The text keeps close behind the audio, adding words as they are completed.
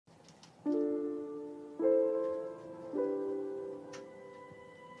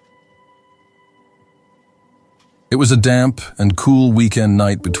It was a damp and cool weekend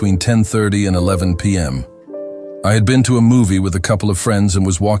night between 10:30 and 11 p.m. I had been to a movie with a couple of friends and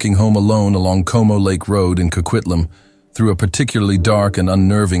was walking home alone along Como Lake Road in Coquitlam through a particularly dark and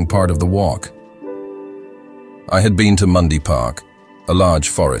unnerving part of the walk. I had been to Mundy Park, a large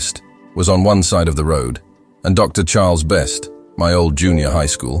forest, was on one side of the road, and Dr. Charles Best, my old junior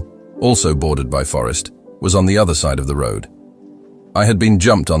high school, also bordered by forest, was on the other side of the road. I had been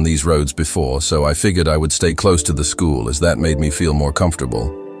jumped on these roads before, so I figured I would stay close to the school as that made me feel more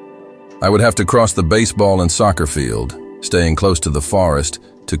comfortable. I would have to cross the baseball and soccer field, staying close to the forest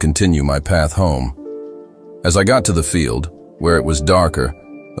to continue my path home. As I got to the field, where it was darker,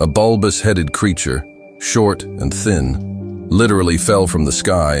 a bulbous-headed creature, short and thin, literally fell from the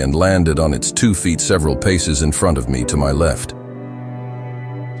sky and landed on its 2 feet several paces in front of me to my left.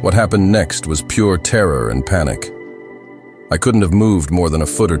 What happened next was pure terror and panic. I couldn't have moved more than a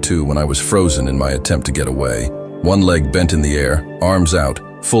foot or two when I was frozen in my attempt to get away, one leg bent in the air, arms out,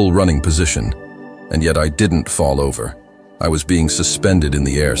 full running position, and yet I didn't fall over. I was being suspended in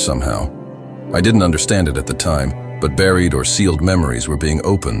the air somehow. I didn't understand it at the time, but buried or sealed memories were being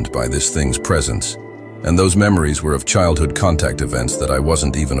opened by this thing's presence, and those memories were of childhood contact events that I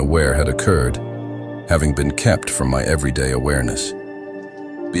wasn't even aware had occurred, having been kept from my everyday awareness.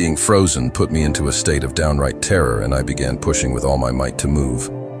 Being frozen put me into a state of downright terror, and I began pushing with all my might to move.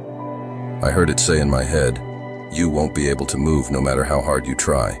 I heard it say in my head, "You won't be able to move no matter how hard you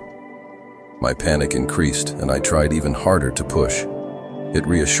try." My panic increased, and I tried even harder to push. It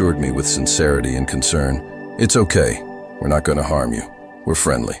reassured me with sincerity and concern. "It's okay. We're not going to harm you. We're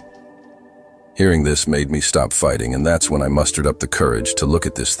friendly." Hearing this made me stop fighting, and that's when I mustered up the courage to look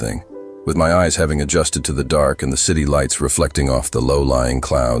at this thing. With my eyes having adjusted to the dark and the city lights reflecting off the low-lying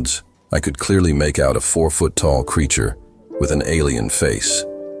clouds, I could clearly make out a 4-foot-tall creature with an alien face.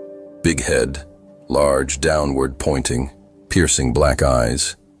 Big head, large, downward-pointing, piercing black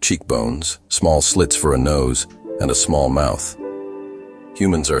eyes, cheekbones, small slits for a nose, and a small mouth.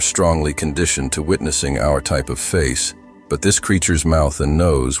 Humans are strongly conditioned to witnessing our type of face, but this creature's mouth and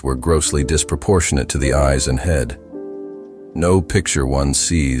nose were grossly disproportionate to the eyes and head. No picture one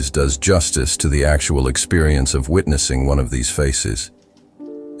sees does justice to the actual experience of witnessing one of these faces.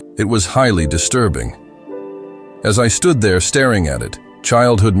 It was highly disturbing. As I stood there staring at it,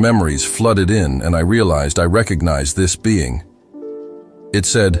 childhood memories flooded in, and I realized I recognized this being. It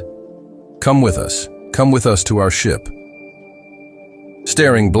said, come with us to our ship."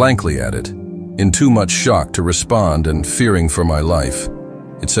 Staring blankly at it, in too much shock to respond and fearing for my life,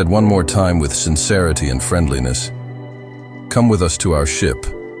 it said one more time with sincerity and friendliness, "Come with us to our ship.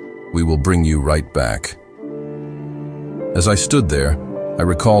 We will bring you right back." As I stood there, I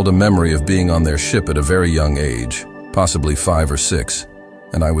recalled a memory of being on their ship at a very young age, possibly 5 or 6,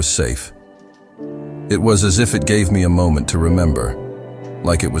 and I was safe. It was as if it gave me a moment to remember,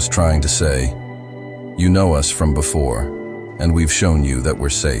 like it was trying to say, "You know us from before, and we've shown you that we're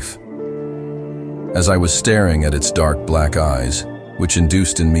safe." As I was staring at its dark black eyes, which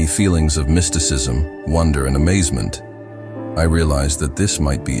induced in me feelings of mysticism, wonder, and amazement, I realized that this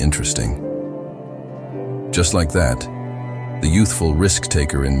might be interesting. Just like that, the youthful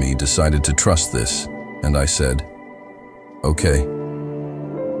risk-taker in me decided to trust this, and I said, "Okay."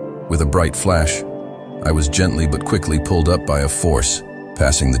 With a bright flash, I was gently but quickly pulled up by a force,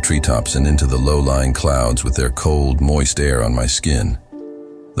 passing the treetops and into the low-lying clouds with their cold, moist air on my skin.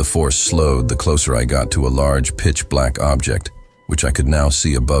 The force slowed the closer I got to a large, pitch-black object, which I could now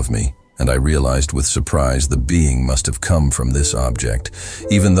see above me, and I realized with surprise the being must have come from this object,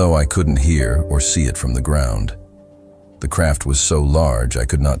 even though I couldn't hear or see it from the ground. The craft was so large I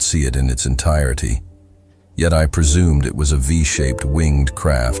could not see it in its entirety, yet I presumed it was a V-shaped winged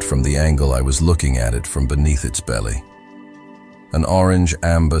craft from the angle I was looking at it from beneath its belly. An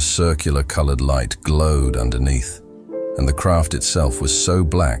orange-amber circular-colored light glowed underneath, and the craft itself was so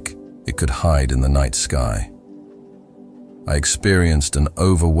black it could hide in the night sky. I experienced an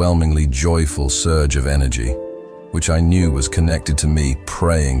overwhelmingly joyful surge of energy, which I knew was connected to me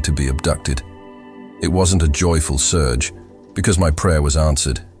praying to be abducted. It wasn't a joyful surge, because my prayer was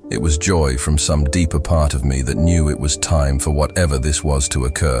answered. It was joy from some deeper part of me that knew it was time for whatever this was to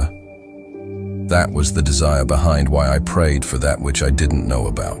occur. That was the desire behind why I prayed for that which I didn't know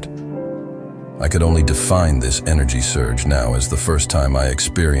about. I could only define this energy surge now as the first time I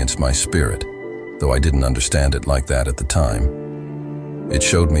experienced my spirit, though I didn't understand it like that at the time. It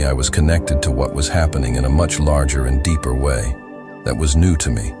showed me I was connected to what was happening in a much larger and deeper way that was new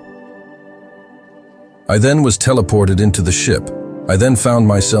to me. I then was teleported into the ship. I then found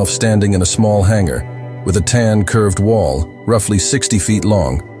myself standing in a small hangar with a tan curved wall, roughly 60 feet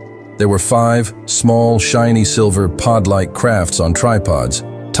long. There were 5 small, shiny silver pod-like crafts on tripods,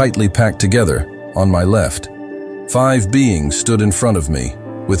 tightly packed together, on my left. 5 beings stood in front of me,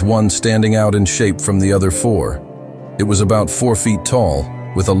 with one standing out in shape from the other 4. It was about 4 feet tall,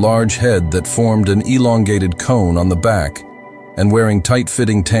 with a large head that formed an elongated cone on the back, and wearing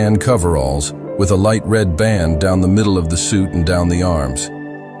tight-fitting tan coveralls, with a light red band down the middle of the suit and down the arms.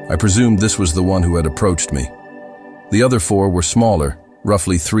 I presumed this was the one who had approached me. The other 4 were smaller,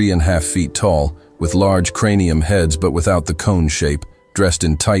 roughly 3.5 feet tall, with large cranium heads but without the cone shape, dressed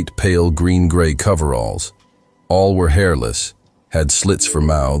in tight, pale green-gray coveralls. All were hairless, had slits for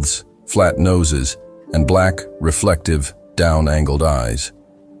mouths, flat noses, and black, reflective, down-angled eyes.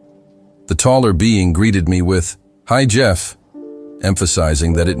 The taller being greeted me with, "Hi, Jeff,"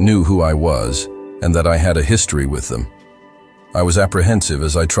 emphasizing that it knew who I was and that I had a history with them. I was apprehensive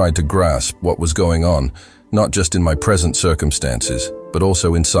as I tried to grasp what was going on, not just in my present circumstances, but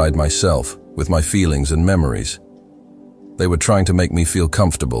also inside myself, with my feelings and memories. They were trying to make me feel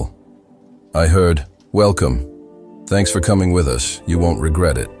comfortable. I heard, "Welcome. Thanks for coming with us. You won't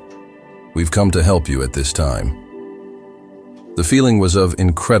regret it. We've come to help you at this time." The feeling was of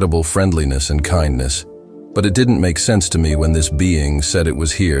incredible friendliness and kindness, but it didn't make sense to me when this being said it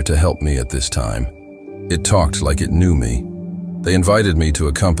was here to help me at this time. It talked like it knew me. They invited me to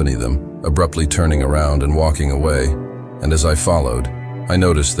accompany them, abruptly turning around and walking away, and as I followed, I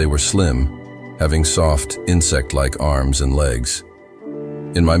noticed they were slim, having soft, insect-like arms and legs.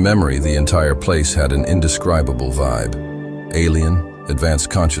 In my memory, the entire place had an indescribable vibe. Alien, advanced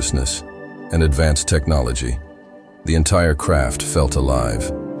consciousness, and advanced technology. The entire craft felt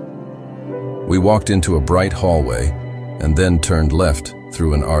alive. We walked into a bright hallway and then turned left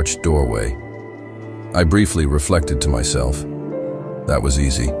through an arched doorway. I briefly reflected to myself. That was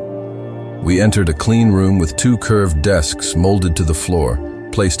easy. We entered a clean room with 2 curved desks molded to the floor,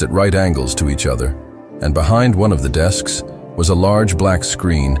 placed at right angles to each other, and behind one of the desks was a large black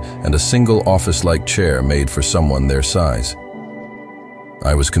screen and a single office-like chair made for someone their size.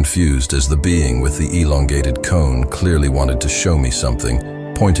 I was confused as the being with the elongated cone clearly wanted to show me something,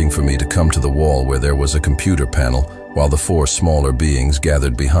 pointing for me to come to the wall where there was a computer panel while the 4 smaller beings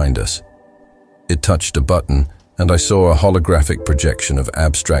gathered behind us. It touched a button, and I saw a holographic projection of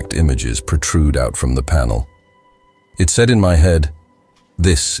abstract images protrude out from the panel. It said in my head,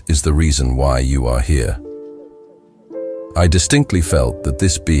 "This is the reason why you are here." I distinctly felt that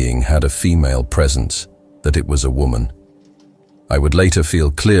this being had a female presence, that it was a woman. I would later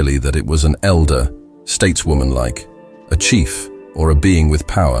feel clearly that it was an elder, stateswoman-like, a chief, or a being with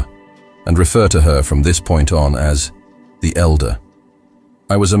power, and refer to her from this point on as the Elder.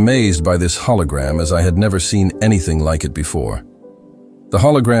 I was amazed by this hologram as I had never seen anything like it before. The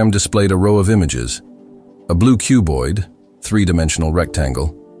hologram displayed a row of images: a blue cuboid, 3-dimensional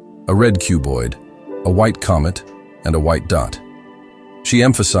rectangle, a red cuboid, a white comet, and a white dot. She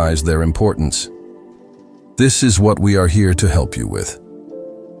emphasized their importance. "This is what we are here to help you with.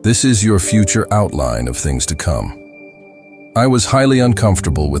 This is your future outline of things to come." I was highly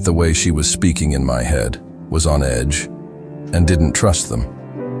uncomfortable with the way she was speaking in my head, was on edge, and didn't trust them.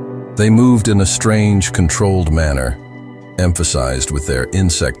 They moved in a strange, controlled manner, emphasized with their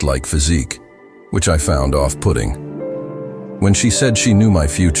insect-like physique, which I found off-putting. When she said she knew my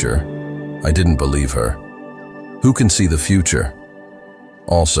future, I didn't believe her. Who can see the future?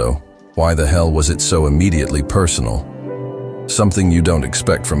 Also, why the hell was it so immediately personal? Something you don't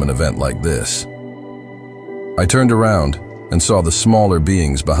expect from an event like this. I turned around and saw the smaller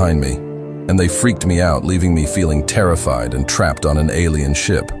beings behind me, and they freaked me out, leaving me feeling terrified and trapped on an alien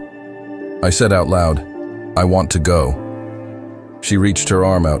ship. I said out loud, "I want to go." She reached her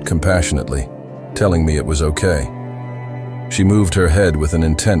arm out compassionately, telling me it was okay. She moved her head with an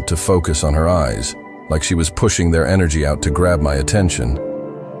intent to focus on her eyes, like she was pushing their energy out to grab my attention.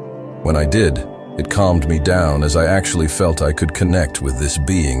 When I did, it calmed me down as I actually felt I could connect with this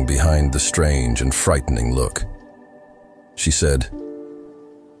being behind the strange and frightening look. She said,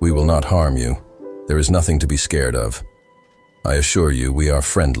 "We will not harm you. There is nothing to be scared of. I assure you we are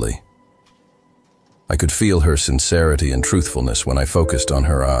friendly." I could feel her sincerity and truthfulness when I focused on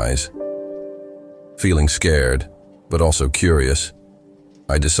her eyes. Feeling scared, but also curious,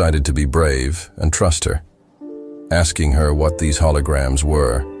 I decided to be brave and trust her, asking her what these holograms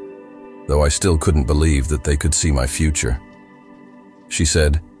were, though I still couldn't believe that they could see my future. She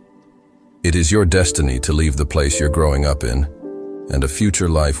said, "It is your destiny to leave the place you're growing up in, and a future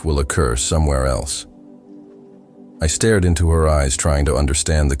life will occur somewhere else." I stared into her eyes, trying to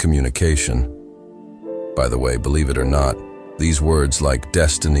understand the communication. By the way, believe it or not, these words like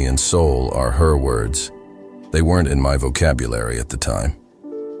destiny and soul are her words. They weren't in my vocabulary at the time.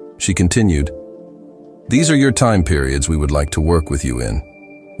 She continued, "These are your time periods we would like to work with you in.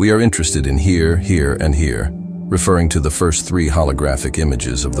 We are interested in here, here, and here," referring to the first 3 holographic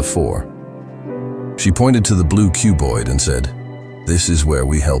images of the 4. She pointed to the blue cuboid and said, "This is where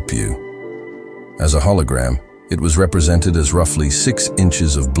we help you." As a hologram, it was represented as roughly 6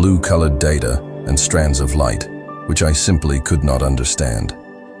 inches of blue-colored data and strands of light, which I simply could not understand.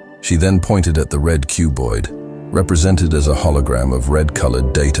 She then pointed at the red cuboid, represented as a hologram of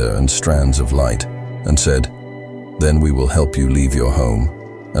red-colored data and strands of light, and said, "Then we will help you leave your home,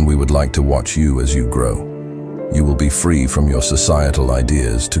 and we would like to watch you as you grow. You will be free from your societal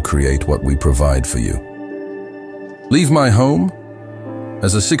ideas to create what we provide for you." Leave my home?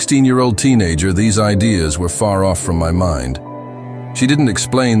 As a 16-year-old teenager, these ideas were far off from my mind. She didn't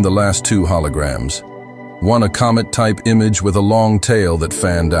explain the last 2 holograms. One a comet-type image with a long tail that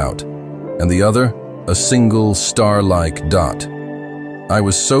fanned out, and the other a single star-like dot. I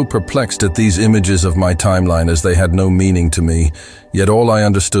was so perplexed at these images of my timeline as they had no meaning to me, yet all I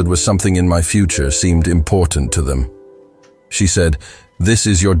understood was something in my future seemed important to them. She said, "This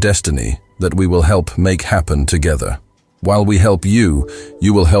is your destiny that we will help make happen together. While we help you,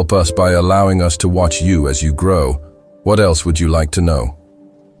 you will help us by allowing us to watch you as you grow. What else would you like to know?"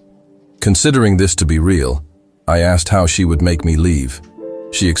 Considering this to be real, I asked how she would make me leave.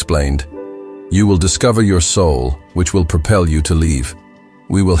 She explained, "You will discover your soul, which will propel you to leave.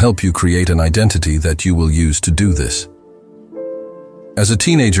 We will help you create an identity that you will use to do this." As a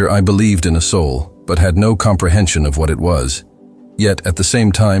teenager, I believed in a soul, but had no comprehension of what it was. Yet, at the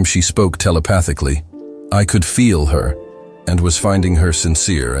same time she spoke telepathically, I could feel her, and was finding her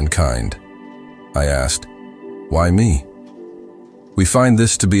sincere and kind. I asked, "Why me?" "We find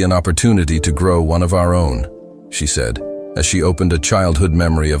this to be an opportunity to grow one of our own," she said, as she opened a childhood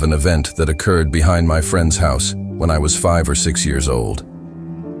memory of an event that occurred behind my friend's house when I was 5 or 6 years old.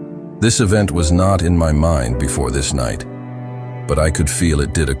 This event was not in my mind before this night, but I could feel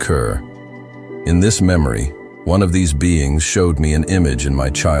it did occur. In this memory, one of these beings showed me an image in my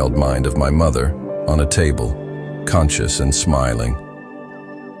child mind of my mother on a table, conscious and smiling.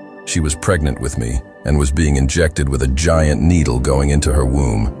 She was pregnant with me and was being injected with a giant needle going into her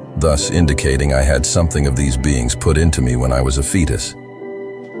womb, thus indicating I had something of these beings put into me when I was a fetus.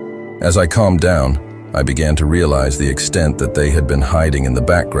 As I calmed down, I began to realize the extent that they had been hiding in the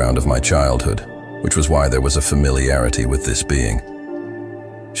background of my childhood, which was why there was a familiarity with this being.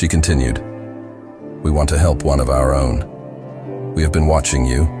 She continued, "We want to help one of our own. We have been watching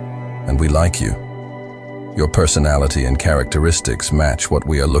you, and we like you. Your personality and characteristics match what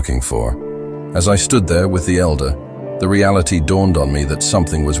we are looking for." As I stood there with the elder, the reality dawned on me that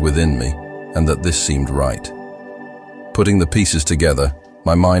something was within me, and that this seemed right. Putting the pieces together,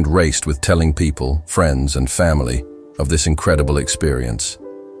 my mind raced with telling people, friends, and family of this incredible experience.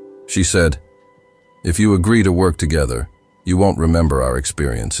 She said, "If you agree to work together, you won't remember our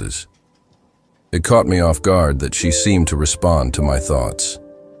experiences." It caught me off guard that she seemed to respond to my thoughts.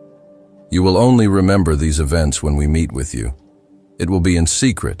 "You will only remember these events when we meet with you. It will be in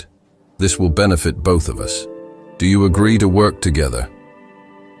secret. This will benefit both of us. Do you agree to work together?"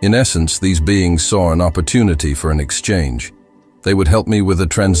 In essence, these beings saw an opportunity for an exchange. They would help me with a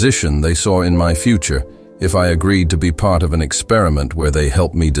transition they saw in my future if I agreed to be part of an experiment where they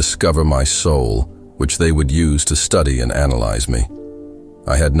helped me discover my soul, which they would use to study and analyze me.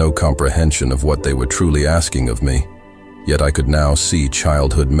 I had no comprehension of what they were truly asking of me, yet I could now see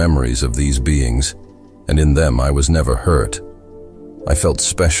childhood memories of these beings, and in them I was never hurt. I felt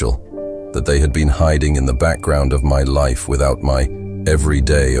special, that they had been hiding in the background of my life without my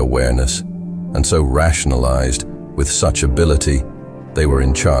everyday awareness, and so rationalized, with such ability, they were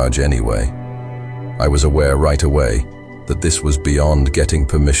in charge anyway. I was aware right away that this was beyond getting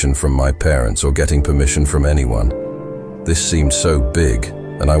permission from my parents or getting permission from anyone. This seemed so big,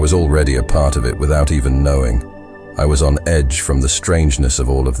 and I was already a part of it without even knowing. I was on edge from the strangeness of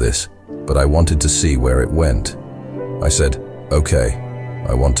all of this, but I wanted to see where it went. I said, "Okay,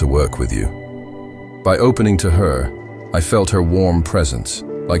 I want to work with you." By opening to her, I felt her warm presence,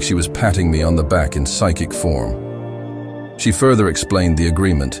 like she was patting me on the back in psychic form. She further explained the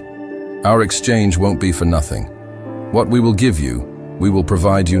agreement. "Our exchange won't be for nothing. What we will give you, we will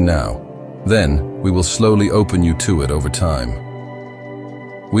provide you now. Then, we will slowly open you to it over time.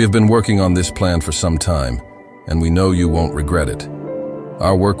 We have been working on this plan for some time, and we know you won't regret it.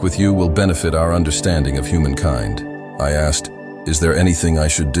 Our work with you will benefit our understanding of humankind." I asked, "Is there anything I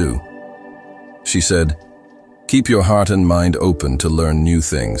should do?" She said, "Keep your heart and mind open to learn new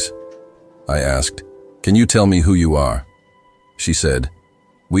things." I asked, "Can you tell me who you are?" She said,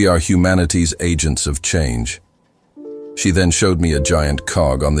 "We are humanity's agents of change." She then showed me a giant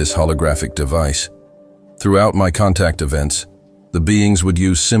cog on this holographic device. Throughout my contact events, the beings would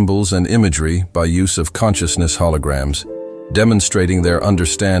use symbols and imagery by use of consciousness holograms, demonstrating their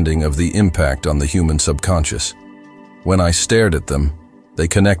understanding of the impact on the human subconscious. When I stared at them, they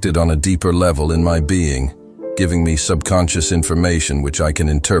connected on a deeper level in my being, giving me subconscious information which I can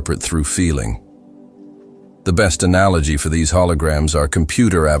interpret through feeling. The best analogy for these holograms are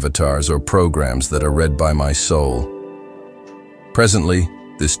computer avatars or programs that are read by my soul. Presently,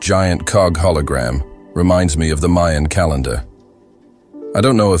 this giant cog hologram reminds me of the Mayan calendar. I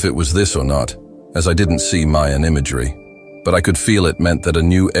don't know if it was this or not, as I didn't see Mayan imagery, but I could feel it meant that a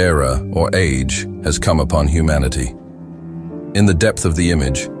new era or age has come upon humanity. In the depth of the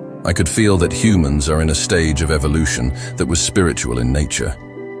image, I could feel that humans are in a stage of evolution that was spiritual in nature,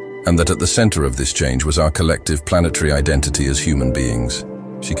 and that at the center of this change was our collective planetary identity as human beings.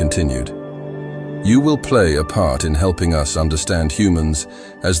 She continued, "You will play a part in helping us understand humans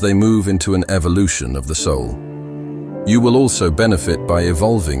as they move into an evolution of the soul. You will also benefit by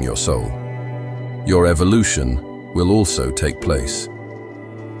evolving your soul. Your evolution will also take place."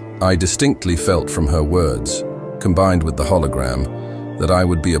 I distinctly felt from her words, combined with the hologram, that I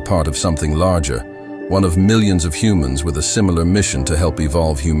would be a part of something larger, one of millions of humans with a similar mission to help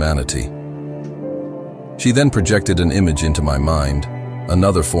evolve humanity. She then projected an image into my mind,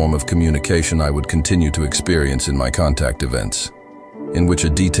 another form of communication I would continue to experience in my contact events, in which a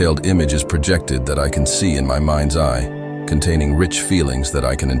detailed image is projected that I can see in my mind's eye, containing rich feelings that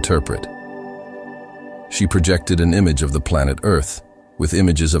I can interpret. She projected an image of the planet Earth, with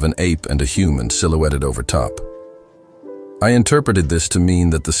images of an ape and a human silhouetted over top. I interpreted this to mean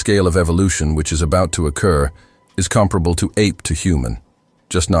that the scale of evolution which is about to occur is comparable to ape to human,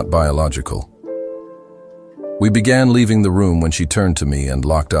 just not biological. We began leaving the room when she turned to me and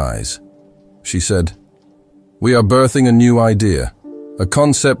locked eyes. She said, "We are birthing a new idea, a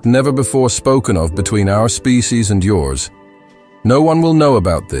concept never before spoken of between our species and yours. No one will know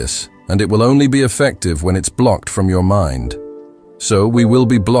about this, and it will only be effective when it's blocked from your mind. So we will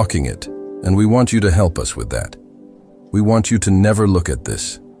be blocking it, and we want you to help us with that. We want you to never look at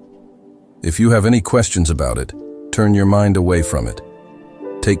this. If you have any questions about it, turn your mind away from it.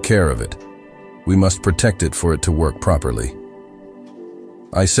 Take care of it. We must protect it for it to work properly."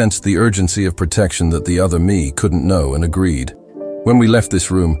 I sensed the urgency of protection that the other me couldn't know and agreed. When we left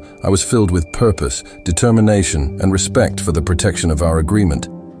this room, I was filled with purpose, determination, and respect for the protection of our agreement.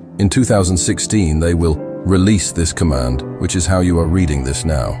 In 2016, they will release this command, which is how you are reading this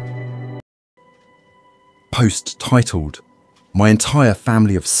now. Post titled, "My entire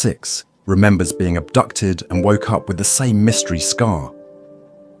family of 6 remembers being abducted and woke up with the same mystery scar."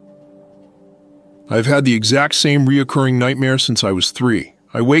 I've had the exact same reoccurring nightmare since I was 3.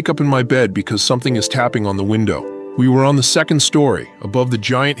 I wake up in my bed because something is tapping on the window. We were on the 2nd story, above the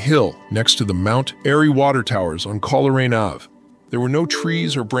giant hill next to the Mount Airy water towers on Coleraine Ave. There were no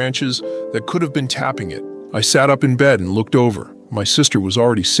trees or branches that could have been tapping it. I sat up in bed and looked over. My sister was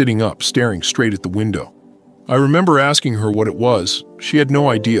already sitting up, staring straight at the window. I remember asking her what it was. She had no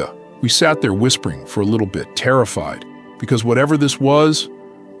idea. We sat there whispering for a little bit, terrified, because whatever this was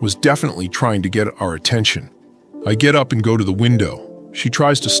definitely trying to get our attention. I get up and go to the window. She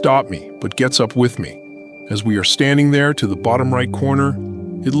tries to stop me, but gets up with me. As we are standing there to the bottom right corner,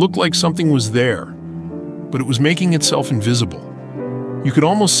 it looked like something was there, but it was making itself invisible. You could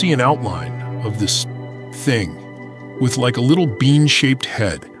almost see an outline of this thing, with like a little bean-shaped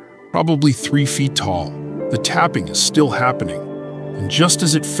head, probably 3 feet tall. The tapping is still happening, and just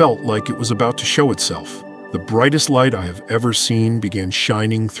as it felt like it was about to show itself, the brightest light I have ever seen began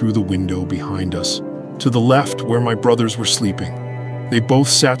shining through the window behind us, to the left where my brothers were sleeping. They both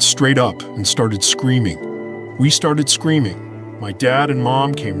sat straight up and started screaming. We started screaming. My dad and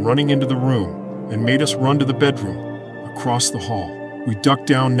mom came running into the room and made us run to the bedroom, across the hall. We ducked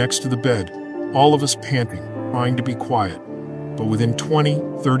down next to the bed, all of us panting, trying to be quiet. But within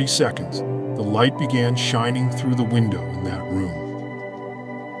 20-30 seconds, the light began shining through the window in that room.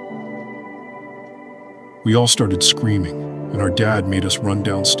 We all started screaming, and our dad made us run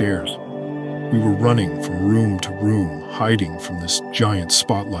downstairs. We were running from room to room, hiding from this giant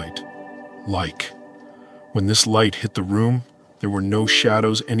spotlight. When this light hit the room, there were no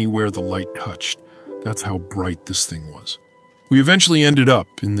shadows anywhere the light touched. That's how bright this thing was. We eventually ended up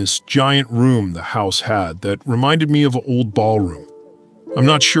in this giant room the house had that reminded me of an old ballroom. I'm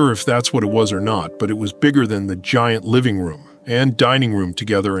not sure if that's what it was or not, but it was bigger than the giant living room and dining room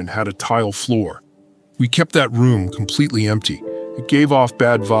together and had a tile floor. We kept that room completely empty. It gave off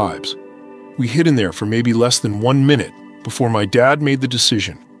bad vibes. We hid in there for maybe less than 1 minute before my dad made the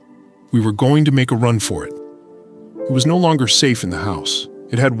decision. We were going to make a run for it. It was no longer safe in the house.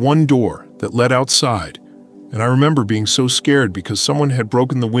 It had one door that led outside, and I remember being so scared because someone had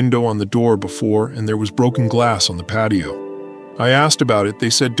broken the window on the door before and there was broken glass on the patio. I asked about it, they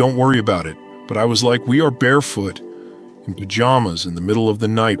said don't worry about it, but I was like, we are barefoot, in pajamas in the middle of the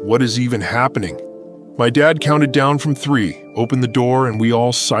night, what is even happening? My dad counted down from 3, opened the door, and we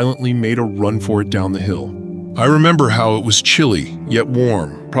all silently made a run for it down the hill. I remember how it was chilly, yet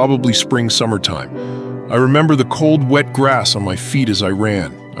warm, probably spring summertime. I remember the cold, wet grass on my feet as I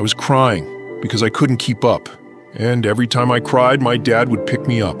ran. I was crying because I couldn't keep up, and every time I cried, my dad would pick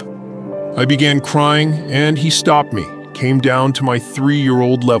me up. I began crying, and he stopped me, came down to my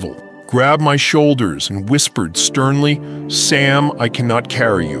 3-year-old level, grabbed my shoulders, and whispered sternly, "Sam, I cannot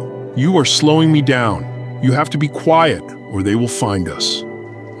carry you. You are slowing me down. You have to be quiet, or they will find us."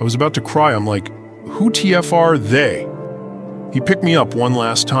 I was about to cry. I'm like, who TF are they? He picked me up one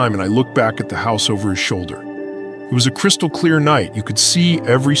last time, and I looked back at the house over his shoulder. It was a crystal clear night. You could see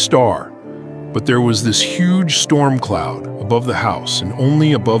every star, but there was this huge storm cloud above the house, and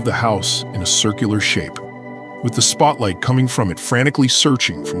only above the house in a circular shape, with the spotlight coming from it, frantically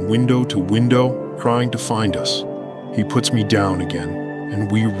searching from window to window, trying to find us. He puts me down again,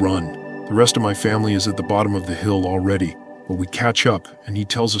 and we run. The rest of my family is at the bottom of the hill already, but we catch up, and he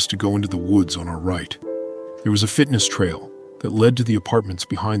tells us to go into the woods on our right. There was a fitness trail that led to the apartments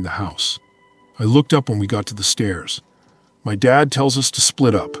behind the house. I looked up when we got to the stairs. My dad tells us to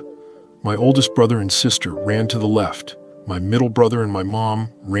split up. My oldest brother and sister ran to the left. My middle brother and my mom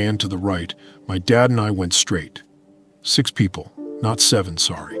ran to the right. My dad and I went straight. 6 people, not 7,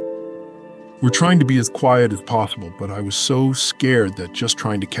 sorry. We're trying to be as quiet as possible, but I was so scared that just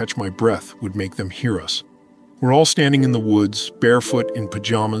trying to catch my breath would make them hear us. We're all standing in the woods, barefoot in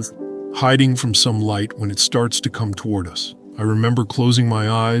pajamas, hiding from some light when it starts to come toward us. I remember closing my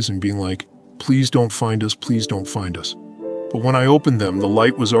eyes and being like, please don't find us, please don't find us. But when I opened them, the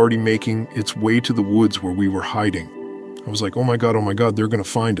light was already making its way to the woods where we were hiding. I was like, oh my God, they're gonna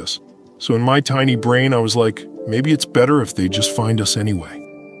find us. So in my tiny brain, I was like, maybe it's better if they just find us anyway.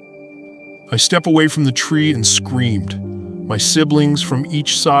 I step away from the tree and screamed. My siblings from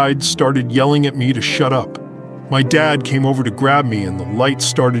each side started yelling at me to shut up. My dad came over to grab me and the light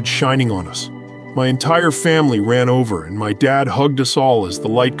started shining on us. My entire family ran over and my dad hugged us all as the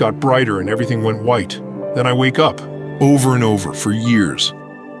light got brighter and everything went white. Then I wake up, over and over for years,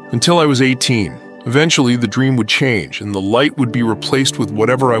 until I was 18. Eventually the dream would change and the light would be replaced with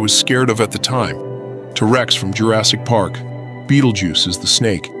whatever I was scared of at the time. T-Rex from Jurassic Park. Beetlejuice is the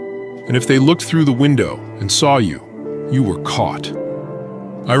snake. And if they looked through the window and saw you, you were caught.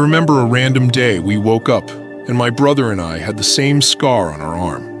 I remember a random day we woke up and my brother and I had the same scar on our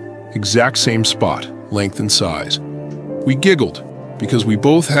arm. Exact same spot, length and size. We giggled because we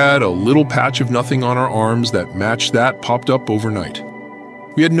both had a little patch of nothing on our arms that matched that popped up overnight.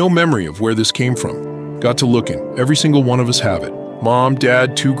 We had no memory of where this came from. Got to looking, every single one of us have it. Mom,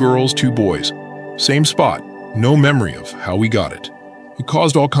 dad, 2 girls, 2 boys. Same spot, no memory of how we got it. It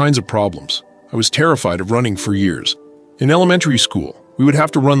caused all kinds of problems. I was terrified of running for years. In elementary school, we would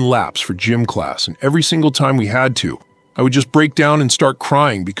have to run laps for gym class, and every single time we had to, I would just break down and start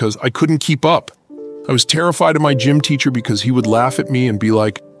crying because I couldn't keep up. I was terrified of my gym teacher because he would laugh at me and be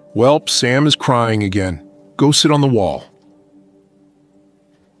like, "Welp, Sam is crying again. Go sit on the wall."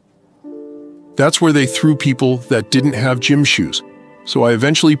 That's where they threw people that didn't have gym shoes, so I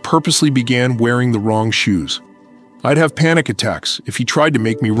eventually purposely began wearing the wrong shoes. I'd have panic attacks if he tried to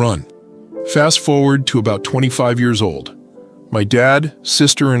make me run. Fast forward to about 25 years old. My dad,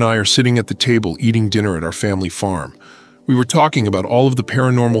 sister, and I are sitting at the table eating dinner at our family farm. We were talking about all of the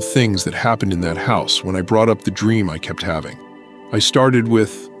paranormal things that happened in that house when I brought up the dream I kept having. I started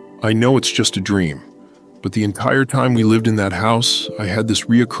with, I know it's just a dream, but the entire time we lived in that house, I had this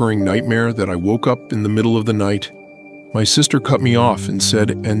reoccurring nightmare that I woke up in the middle of the night. My sister cut me off and said,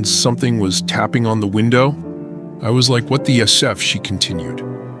 and something was tapping on the window? I was like, what the SF, she continued.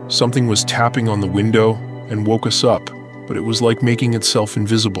 Something was tapping on the window and woke us up, but it was like making itself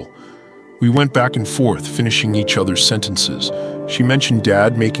invisible. We went back and forth, finishing each other's sentences. She mentioned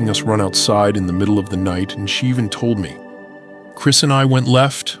Dad making us run outside in the middle of the night, and she even told me, Chris and I went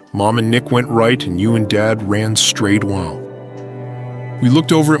left, Mom and Nick went right, and you and Dad ran straight. Wow. We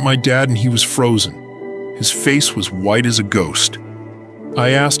looked over at my dad and he was frozen. His face was white as a ghost. I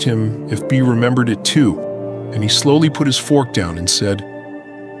asked him if B remembered it too, and he slowly put his fork down and said,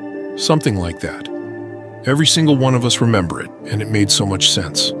 something like that. Every single one of us remember it, and it made so much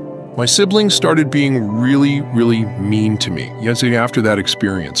sense. My siblings started being really mean to me yesterday after that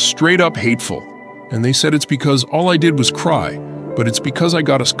experience, straight up hateful. And they said it's because all I did was cry, but it's because I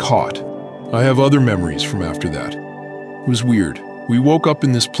got us caught. I have other memories from after that. It was weird. We woke up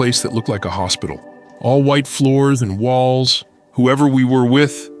in this place that looked like a hospital. All white floors and walls. Whoever we were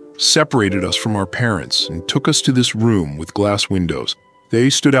with separated us from our parents and took us to this room with glass windows.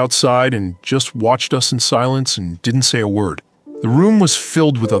 They stood outside and just watched us in silence and didn't say a word. The room was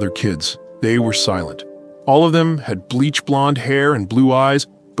filled with other kids. They were silent. All of them had bleach blonde hair and blue eyes,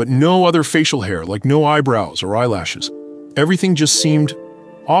 but no other facial hair, like no eyebrows or eyelashes. Everything just seemed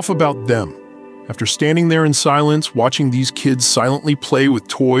off about them. After standing there in silence, watching these kids silently play with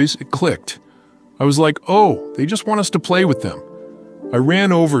toys, it clicked. I was like, oh, they just want us to play with them. I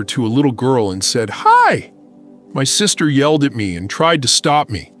ran over to a little girl and said, "Hi!" My sister yelled at me and tried to stop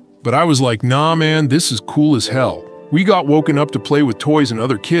me, but I was like, nah man, this is cool as hell. We got woken up to play with toys and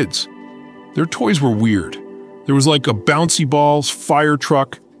other kids. Their toys were weird. There was like a bouncy balls, fire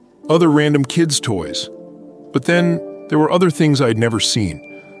truck, other random kids' toys. But then there were other things I'd never seen.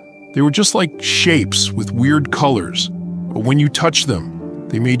 They were just like shapes with weird colors, but when you touched them,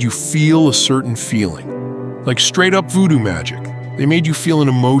 they made you feel a certain feeling. Like straight up voodoo magic. They made you feel an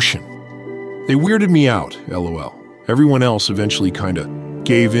emotion. They weirded me out, LOL. Everyone else eventually kinda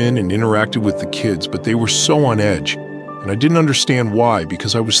gave in and interacted with the kids, but they were so on edge, and I didn't understand why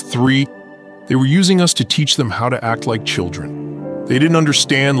because I was 3. They were using us to teach them how to act like children. They didn't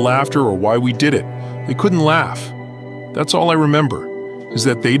understand laughter or why we did it. They couldn't laugh. That's all I remember, is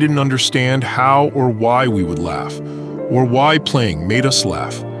that they didn't understand how or why we would laugh, or why playing made us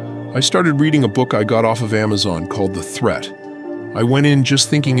laugh. I started reading a book I got off of Amazon called The Threat. I went in just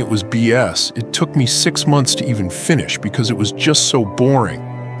thinking it was BS. It took me 6 months to even finish because it was just so boring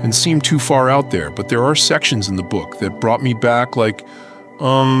and seemed too far out there, but there are sections in the book that brought me back, like,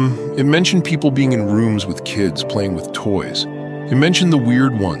 it mentioned people being in rooms with kids playing with toys. It mentioned the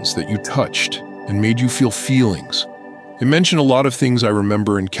weird ones that you touched and made you feel feelings. It mentioned a lot of things I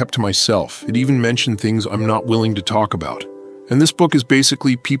remember and kept to myself. It even mentioned things I'm not willing to talk about. And this book is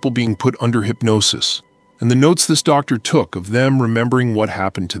basically people being put under hypnosis, and the notes this doctor took of them remembering what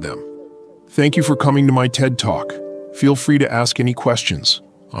happened to them. Thank you for coming to my TED Talk. Feel free to ask any questions.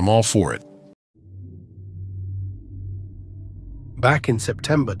 I'm all for it. Back in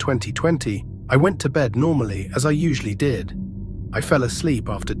September 2020, I went to bed normally as I usually did. I fell asleep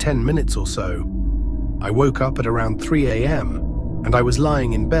after 10 minutes or so. I woke up at around 3 a.m. and I was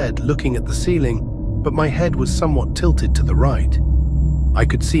lying in bed looking at the ceiling, but my head was somewhat tilted to the right. I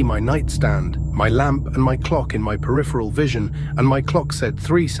could see my nightstand, my lamp and my clock in my peripheral vision, and my clock said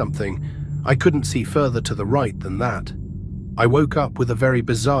 3 something. I couldn't see further to the right than that. I woke up with a very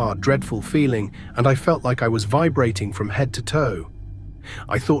bizarre, dreadful feeling, and I felt like I was vibrating from head to toe.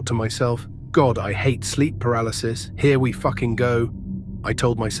 I thought to myself, God, I hate sleep paralysis, here we fucking go. I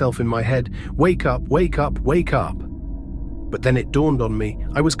told myself in my head, wake up, wake up, wake up. But then it dawned on me,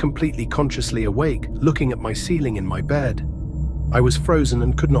 I was completely consciously awake, looking at my ceiling in my bed. I was frozen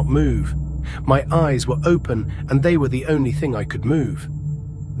and could not move. My eyes were open and they were the only thing I could move.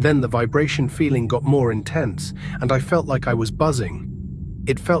 Then the vibration feeling got more intense and I felt like I was buzzing.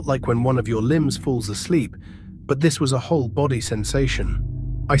 It felt like when one of your limbs falls asleep, but this was a whole body sensation.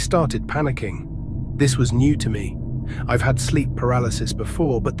 I started panicking. This was new to me. I've had sleep paralysis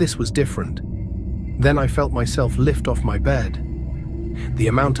before, but this was different. Then I felt myself lift off my bed. The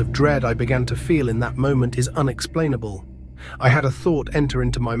amount of dread I began to feel in that moment is unexplainable. I had a thought enter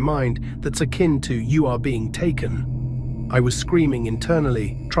into my mind that's akin to "you are being taken." I was screaming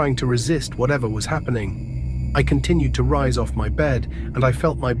internally, trying to resist whatever was happening. I continued to rise off my bed, and I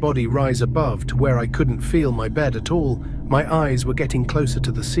felt my body rise above to where I couldn't feel my bed at all. My eyes were getting closer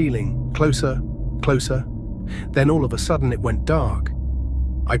to the ceiling, closer, closer. Then all of a sudden it went dark.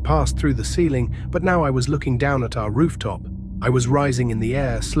 I passed through the ceiling, but now I was looking down at our rooftop. I was rising in the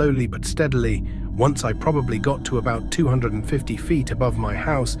air slowly but steadily. Once I probably got to about 250 feet above my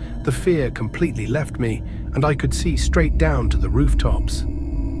house, the fear completely left me, and I could see straight down to the rooftops.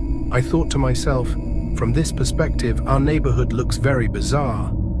 I thought to myself, from this perspective, our neighborhood looks very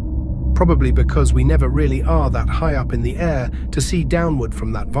bizarre. Probably because we never really are that high up in the air to see downward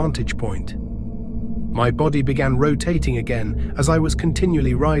from that vantage point. My body began rotating again as I was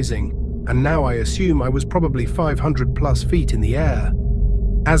continually rising, and now I assume I was probably 500 plus feet in the air.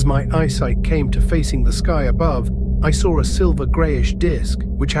 As my eyesight came to facing the sky above, I saw a silver grayish disc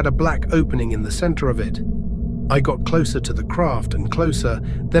which had a black opening in the center of it. I got closer to the craft and closer,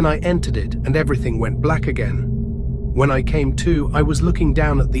 then I entered it and everything went black again. When I came to, I was looking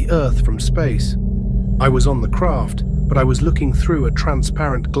down at the Earth from space. I was on the craft, but I was looking through a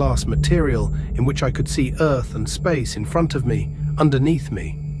transparent glass material in which I could see Earth and space in front of me, underneath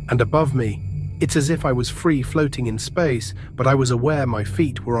me, and above me. It's as if I was free floating in space, but I was aware my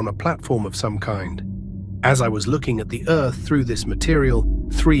feet were on a platform of some kind. As I was looking at the Earth through this material,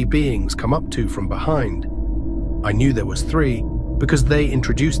 3 beings come up from behind. I knew there was 3 because they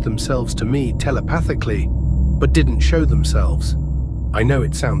introduced themselves to me telepathically, but didn't show themselves. I know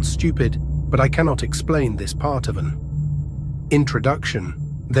it sounds stupid, but I cannot explain this part of an introduction.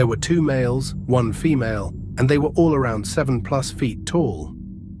 There were 2 males, 1 female, and they were all around 7+ feet tall.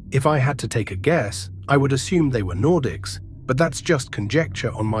 If I had to take a guess, I would assume they were Nordics, but that's just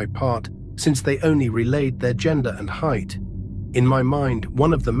conjecture on my part, since they only relayed their gender and height. In my mind,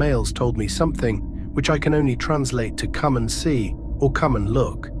 one of the males told me something, which I can only translate to "come and see" or "come and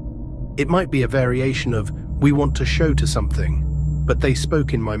look." It might be a variation of "we want to show to something," but they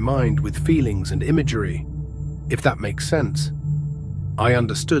spoke in my mind with feelings and imagery, if that makes sense. I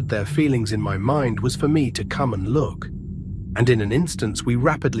understood their feelings in my mind was for me to come and look. And in an instance, we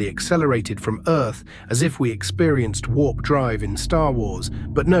rapidly accelerated from Earth as if we experienced warp drive in Star Wars,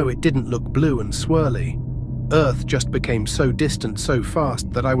 but no, it didn't look blue and swirly. Earth just became so distant so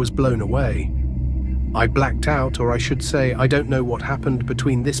fast that I was blown away. I blacked out, or I should say, I don't know what happened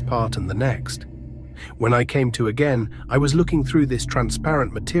between this part and the next. When I came to again, I was looking through this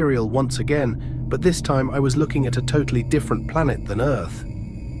transparent material once again, but this time I was looking at a totally different planet than Earth.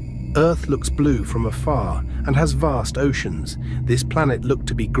 Earth looks blue from afar and has vast oceans. This planet looked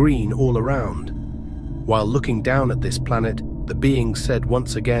to be green all around. While looking down at this planet, the being said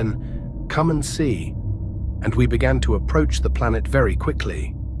once again, "Come and see." And we began to approach the planet very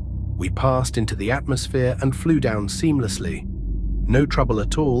quickly. We passed into the atmosphere and flew down seamlessly. No trouble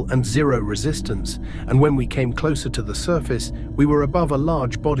at all and 0 resistance, and when we came closer to the surface, we were above a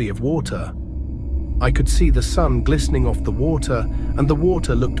large body of water. I could see the sun glistening off the water, and the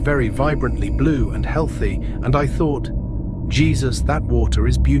water looked very vibrantly blue and healthy, and I thought, Jesus, that water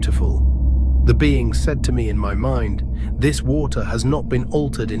is beautiful. The being said to me in my mind, this water has not been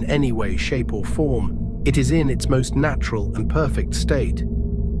altered in any way, shape or form. It is in its most natural and perfect state.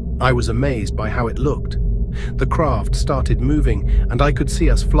 I was amazed by how it looked. The craft started moving, and I could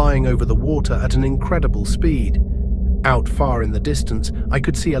see us flying over the water at an incredible speed. Out far in the distance, I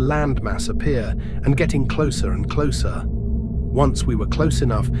could see a landmass appear and getting closer and closer. Once we were close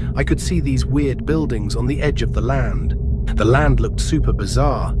enough, I could see these weird buildings on the edge of the land. The land looked super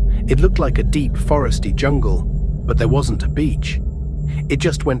bizarre. It looked like a deep foresty jungle, but there wasn't a beach. It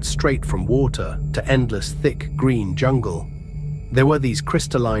just went straight from water to endless thick green jungle. There were these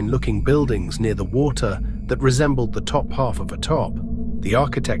crystalline-looking buildings near the water that resembled the top half of a top. The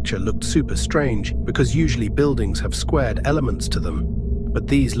architecture looked super strange because usually buildings have squared elements to them, but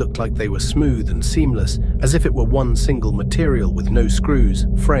these looked like they were smooth and seamless, as if it were one single material with no screws,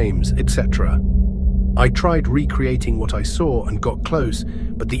 frames, etc. I tried recreating what I saw and got close,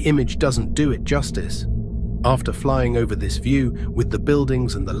 but the image doesn't do it justice. After flying over this view with the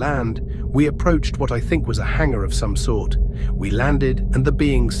buildings and the land, we approached what I think was a hangar of some sort. We landed and the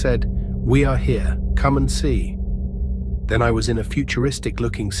being said, "We are here, come and see." Then I was in a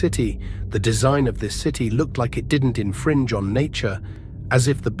futuristic-looking city. The design of this city looked like it didn't infringe on nature, as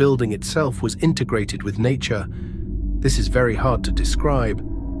if the building itself was integrated with nature. This is very hard to describe.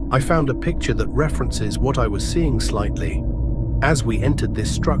 I found a picture that references what I was seeing slightly. As we entered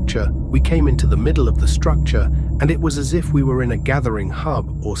this structure, we came into the middle of the structure, and it was as if we were in a gathering hub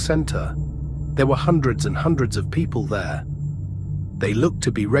or center. There were hundreds and hundreds of people there. They looked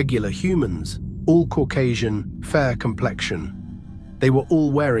to be regular humans, all Caucasian, fair complexion. They were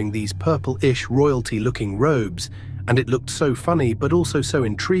all wearing these purple-ish royalty-looking robes, and it looked so funny but also so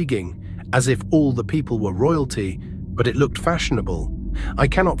intriguing, as if all the people were royalty, but it looked fashionable. I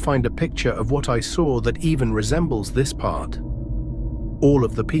cannot find a picture of what I saw that even resembles this part. All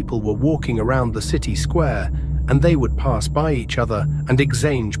of the people were walking around the city square, and they would pass by each other and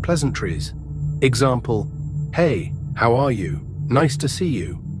exchange pleasantries. Example, "Hey, how are you? Nice to see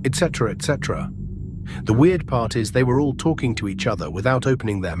you," etc., etc. The weird part is they were all talking to each other without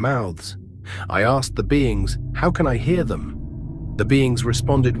opening their mouths. I asked the beings, "How can I hear them?" The beings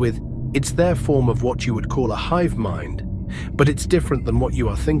responded with, "It's their form of what you would call a hive mind, but it's different than what you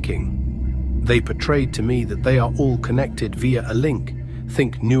are thinking." They portrayed to me that they are all connected via a link,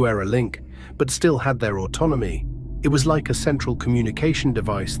 think New Era link, but still had their autonomy. It was like a central communication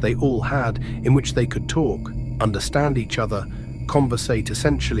device they all had in which they could talk, understand each other, conversate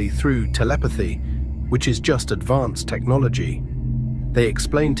essentially through telepathy, which is just advanced technology. They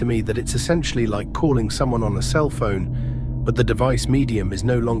explained to me that it's essentially like calling someone on a cell phone, but the device medium is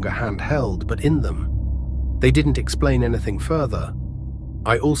no longer handheld but in them. They didn't explain anything further.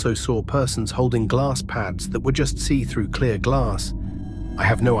 I also saw persons holding glass pads that were just see-through clear glass. I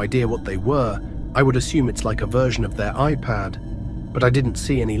have no idea what they were. I would assume it's like a version of their iPad, but I didn't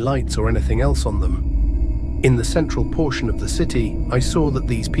see any lights or anything else on them. In the central portion of the city, I saw that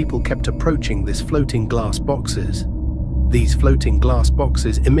these people kept approaching these floating glass boxes. These floating glass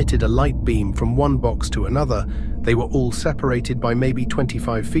boxes emitted a light beam from one box to another. They were all separated by maybe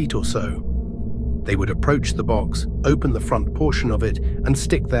 25 feet or so. They would approach the box, open the front portion of it, and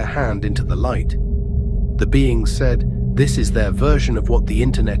stick their hand into the light. The beings said, "This is their version of what the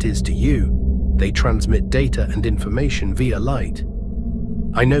internet is to you. They transmit data and information via light."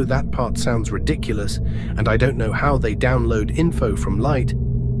 I know that part sounds ridiculous, and I don't know how they download info from light.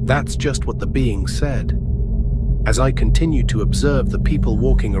 That's just what the beings said. As I continued to observe the people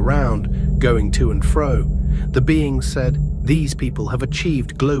walking around, going to and fro, the beings said, "These people have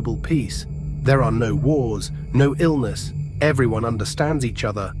achieved global peace. There are no wars, no illness. Everyone understands each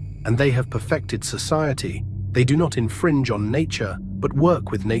other, and they have perfected society. They do not infringe on nature, but work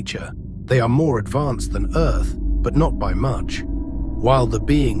with nature. They are more advanced than Earth, but not by much." While the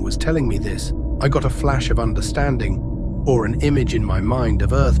being was telling me this, I got a flash of understanding, or an image in my mind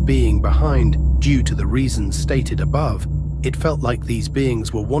of Earth being behind due to the reasons stated above. It felt like these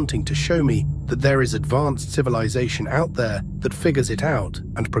beings were wanting to show me that there is advanced civilization out there that figures it out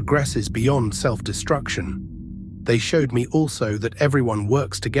and progresses beyond self-destruction. They showed me also that everyone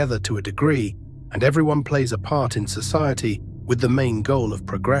works together to a degree, and everyone plays a part in society with the main goal of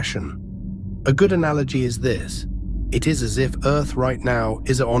progression. A good analogy is this. It is as if Earth right now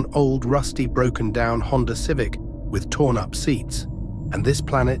is an old, rusty, broken-down Honda Civic with torn-up seats, and this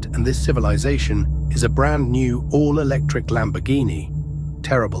planet and this civilization is a brand-new, all-electric Lamborghini.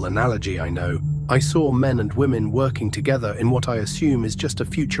 Terrible analogy, I know. I saw men and women working together in what I assume is just a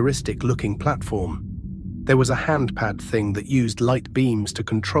futuristic-looking platform. There was a handpad thing that used light beams to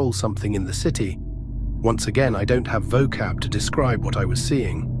control something in the city. Once again, I don't have vocab to describe what I was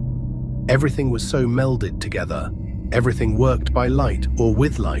seeing. Everything was so melded together. Everything worked by light or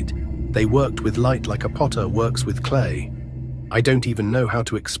with light. They worked with light like a potter works with clay. I don't even know how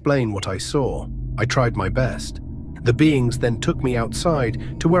to explain what I saw. I tried my best. The beings then took me outside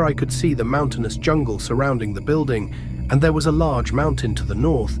to where I could see the mountainous jungle surrounding the building, and there was a large mountain to the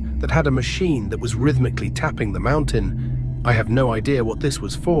north that had a machine that was rhythmically tapping the mountain. I have no idea what this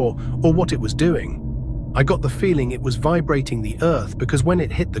was for or what it was doing. I got the feeling it was vibrating the earth because when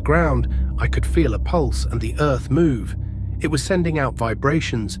it hit the ground, I could feel a pulse and the earth move. It was sending out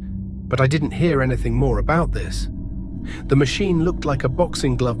vibrations, but I didn't hear anything more about this. The machine looked like a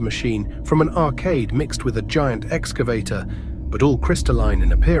boxing glove machine from an arcade mixed with a giant excavator, but all crystalline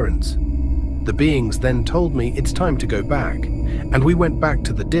in appearance. The beings then told me it's time to go back, and we went back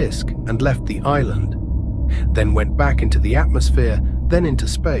to the disk and left the island. Then went back into the atmosphere, then into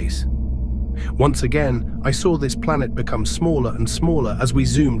space. Once again, I saw this planet become smaller and smaller as we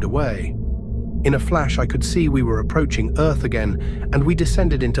zoomed away. In a flash, I could see we were approaching Earth again, and we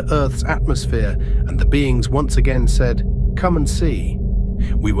descended into Earth's atmosphere, and the beings once again said, "Come and see."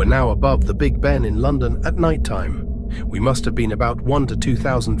 We were now above the Big Ben in London at night time. We must have been about 1,000 to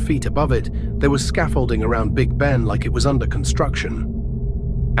 2,000 feet above it. There was scaffolding around Big Ben like it was under construction.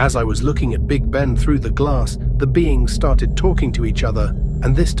 As I was looking at Big Ben through the glass, the beings started talking to each other,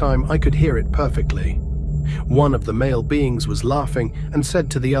 and this time I could hear it perfectly. One of the male beings was laughing and said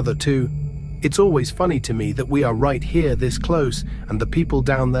to the other two, "It's always funny to me that we are right here this close and the people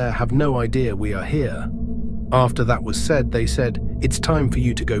down there have no idea we are here." After that was said, they said, "It's time for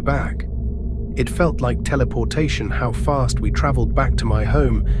you to go back." It felt like teleportation how fast we traveled back to my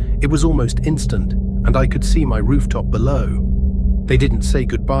home. It was almost instant, and I could see my rooftop below. They didn't say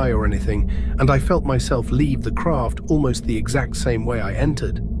goodbye or anything, and I felt myself leave the craft almost the exact same way I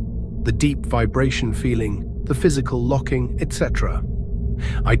entered. The deep vibration feeling, the physical locking, etc.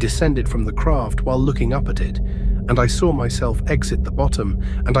 I descended from the craft while looking up at it, and I saw myself exit the bottom,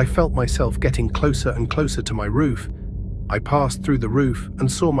 and I felt myself getting closer and closer to my roof. I passed through the roof and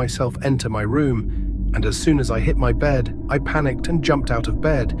saw myself enter my room, and as soon as I hit my bed, I panicked and jumped out of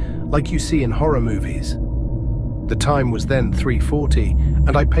bed, like you see in horror movies. The time was then 3:40,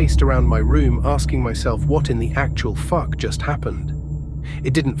 and I paced around my room asking myself what in the actual fuck just happened.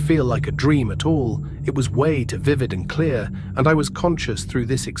 It didn't feel like a dream at all. It was way too vivid and clear, and I was conscious through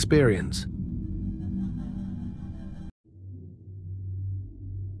this experience.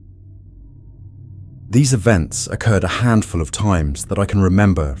 These events occurred a handful of times that I can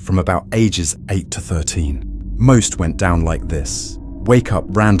remember from about ages 8 to 13. Most went down like this. Wake up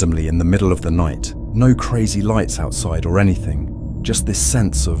randomly in the middle of the night. No crazy lights outside or anything. Just this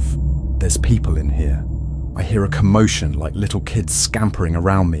sense of, there's people in here. I hear a commotion like little kids scampering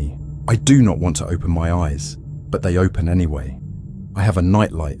around me. I do not want to open my eyes, but they open anyway. I have a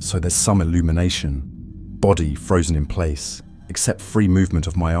nightlight, so there's some illumination. Body frozen in place. except free movement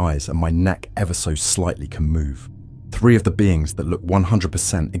of my eyes and my neck ever so slightly can move. 3 of the beings that look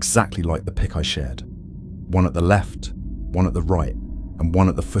 100% exactly like the pic I shared. One at the left, one at the right, and one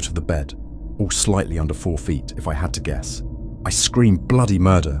at the foot of the bed, all slightly under 4 feet if I had to guess. I scream bloody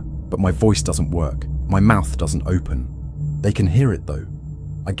murder, but my voice doesn't work, my mouth doesn't open. They can hear it though.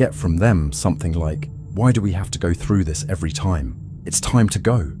 I get from them something like, "Why do we have to go through this every time? It's time to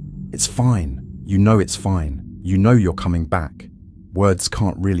go. It's fine. You know it's fine. You know you're coming back." Words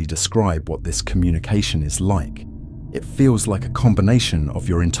can't really describe what this communication is like. It feels like a combination of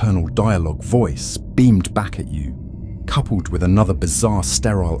your internal dialogue voice beamed back at you, coupled with another bizarre,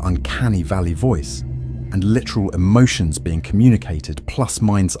 sterile, uncanny valley voice, and literal emotions being communicated plus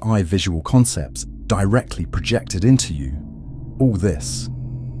mind's eye visual concepts directly projected into you. All this,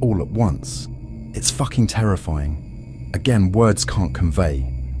 all at once. It's fucking terrifying. Again, words can't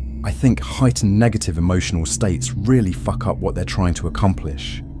convey. I think heightened negative emotional states really fuck up what they're trying to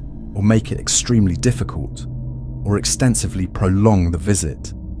accomplish, or make it extremely difficult, or extensively prolong the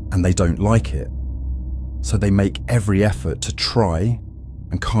visit, and they don't like it. So they make every effort to try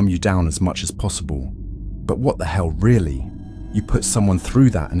and calm you down as much as possible. But what the hell really? You put someone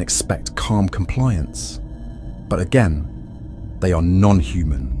through that and expect calm compliance. But again, they are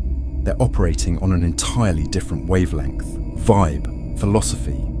non-human. They're operating on an entirely different wavelength, vibe,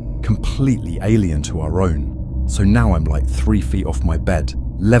 philosophy, completely alien to our own. So now I'm like 3 feet off my bed,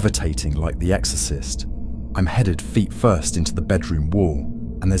 levitating like The Exorcist. I'm headed feet first into the bedroom wall,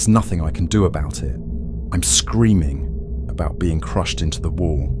 and there's nothing I can do about it. I'm screaming about being crushed into the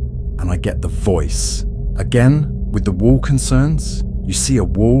wall, and I get the voice. Again, with the wall concerns, you see a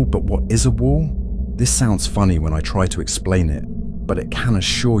wall, but what is a wall? This sounds funny when I try to explain it, but it can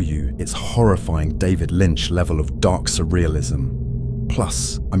assure you it's horrifying David Lynch level of dark surrealism.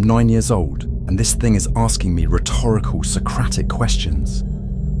 Plus, I'm 9 years old, and this thing is asking me rhetorical Socratic questions.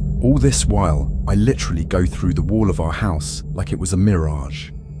 All this while, I literally go through the wall of our house like it was a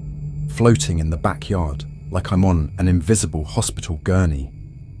mirage, floating in the backyard like I'm on an invisible hospital gurney.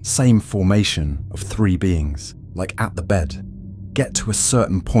 Same formation of 3 beings, like at the bed. Get to a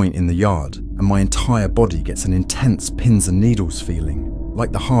certain point in the yard, and my entire body gets an intense pins and needles feeling,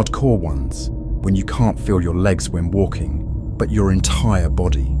 like the hardcore ones, when you can't feel your legs when walking, but your entire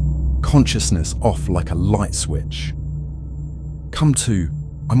body. Consciousness off like a light switch. Come to,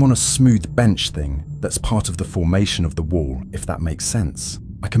 I'm on a smooth bench thing that's part of the formation of the wall, if that makes sense.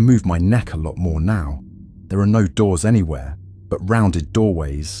 I can move my neck a lot more now. There are no doors anywhere, but rounded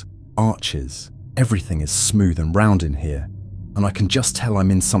doorways, arches. Everything is smooth and round in here, and I can just tell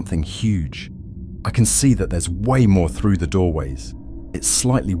I'm in something huge. I can see that there's way more through the doorways. It's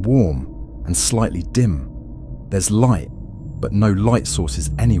slightly warm and slightly dim. There's light, but no light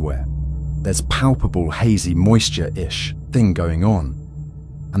sources anywhere. There's palpable hazy moisture-ish thing going on,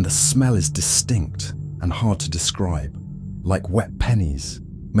 and the smell is distinct and hard to describe, like wet pennies,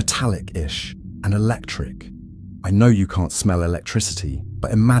 metallic-ish and electric. I know you can't smell electricity,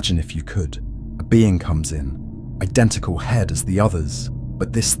 but imagine if you could. A being comes in, identical head as the others,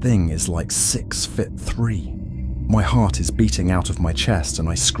 but this thing is like 6'3". My heart is beating out of my chest and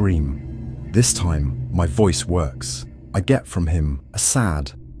I scream. This time, my voice works. I get from him a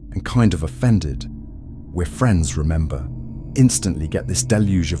sad and kind of offended. We're friends, remember? Instantly get this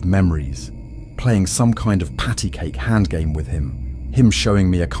deluge of memories, playing some kind of patty cake hand game with him showing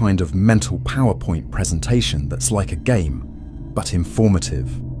me a kind of mental PowerPoint presentation that's like a game, but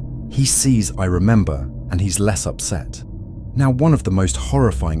informative. He sees I remember and he's less upset. Now, one of the most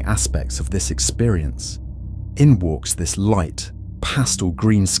horrifying aspects of this experience, in walks this light, pastel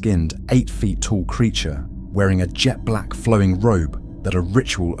green-skinned, 8 feet tall creature wearing a jet black flowing robe that a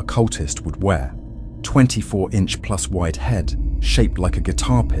ritual occultist would wear. 24-inch plus wide head, shaped like a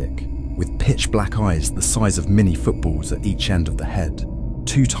guitar pick, with pitch black eyes the size of mini footballs at each end of the head,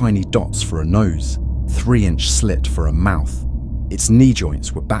 2 tiny dots for a nose, 3-inch slit for a mouth. Its knee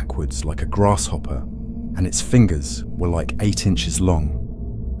joints were backwards like a grasshopper, and its fingers were like 8 inches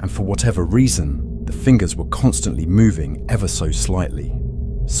long. And for whatever reason, the fingers were constantly moving ever so slightly.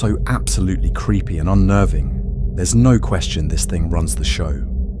 So absolutely creepy and unnerving. There's no question this thing runs the show.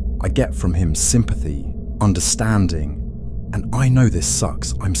 I get from him sympathy, understanding, and I know this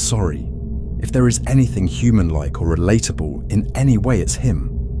sucks, I'm sorry. If there is anything human-like or relatable in any way, it's him.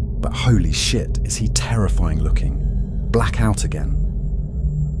 But holy shit, is he terrifying looking. Black out again.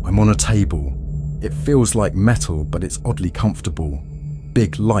 I'm on a table. It feels like metal, but it's oddly comfortable.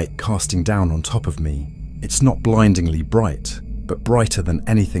 Big light casting down on top of me. It's not blindingly bright, but brighter than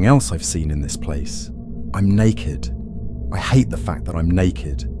anything else I've seen in this place. I'm naked. I hate the fact that I'm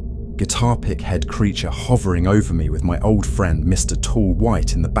naked. guitar pick head creature hovering over me with my old friend Mr. Tall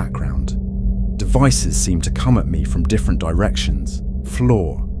White in the background. Devices seem to come at me from different directions.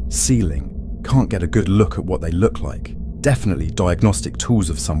 Floor, ceiling, can't get a good look at what they look like. Definitely diagnostic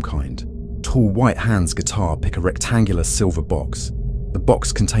tools of some kind. Tall White hands guitar pick a rectangular silver box. The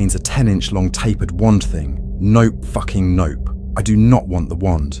box contains a 10-inch long tapered wand thing. Nope, fucking nope. I do not want the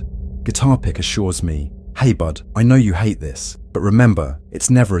wand. Guitar pick assures me, "Hey bud, I know you hate this, but remember, it's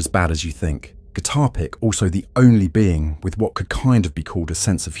never as bad as you think." Guitar pick also the only being with what could kind of be called a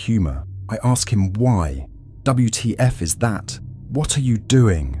sense of humour. I ask him why. WTF is that? What are you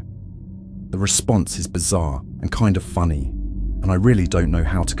doing? The response is bizarre and kind of funny, and I really don't know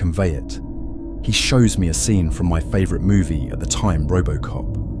how to convey it. He shows me a scene from my favourite movie at the time,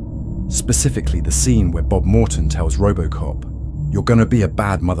 RoboCop. Specifically the scene where Bob Morton tells RoboCop, "You're gonna be a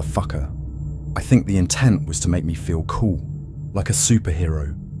bad motherfucker." I think the intent was to make me feel cool, like a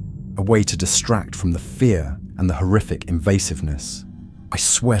superhero, a way to distract from the fear and the horrific invasiveness. I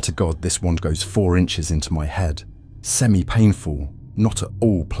swear to God this wand goes 4 inches into my head. Semi-painful, not at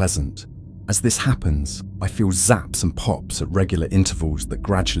all pleasant. As this happens, I feel zaps and pops at regular intervals that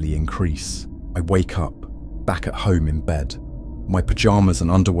gradually increase. I wake up, back at home in bed. My pajamas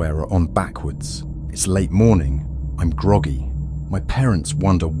and underwear are on backwards. It's late morning. I'm groggy. My parents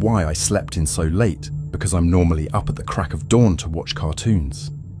wonder why I slept in so late, because I'm normally up at the crack of dawn to watch cartoons.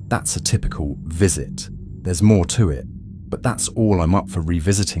 That's a typical visit. There's more to it, but that's all I'm up for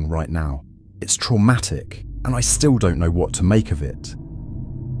revisiting right now. It's traumatic, and I still don't know what to make of it.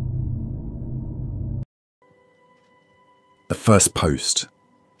 The first post,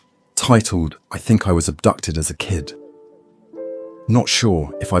 titled, "I think I was abducted as a kid." Not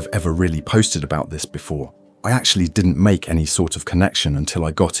sure if I've ever really posted about this before. I actually didn't make any sort of connection until I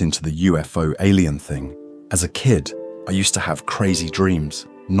got into the UFO alien thing. As a kid, I used to have crazy dreams,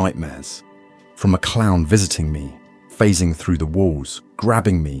 nightmares. From a clown visiting me, phasing through the walls,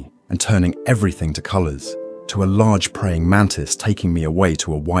 grabbing me and turning everything to colours, to a large praying mantis taking me away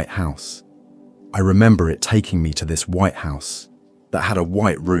to a white house. I remember it taking me to this white house that had a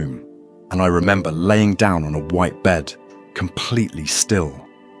white room, and I remember laying down on a white bed, completely still.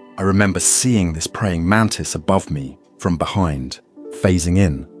 I remember seeing this praying mantis above me from behind, phasing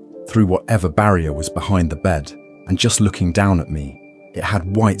in, through whatever barrier was behind the bed, and just looking down at me. It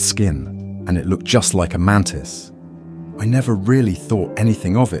had white skin, and it looked just like a mantis. I never really thought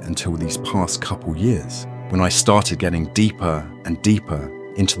anything of it until these past couple years, when I started getting deeper and deeper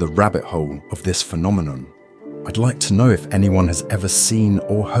into the rabbit hole of this phenomenon. I'd like to know if anyone has ever seen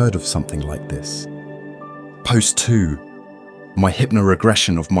or heard of something like this. Post 2. My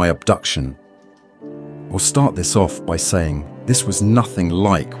hypnoregression of my abduction. I'll start this off by saying this was nothing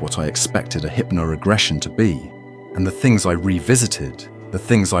like what I expected a hypnoregression to be, and the things I revisited, the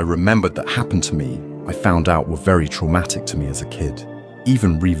things I remembered that happened to me, I found out were very traumatic to me as a kid.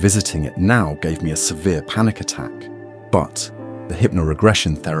 Even revisiting it now gave me a severe panic attack. But the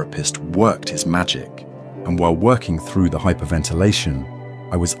hypnoregression therapist worked his magic, and while working through the hyperventilation,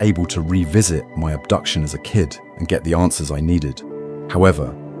 I was able to revisit my abduction as a kid and get the answers I needed.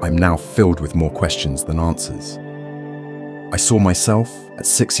 However, I'm now filled with more questions than answers. I saw myself, at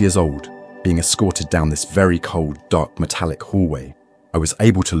 6 years old, being escorted down this very cold, dark, metallic hallway. I was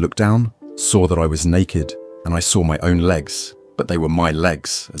able to look down, saw that I was naked, and I saw my own legs, but they were my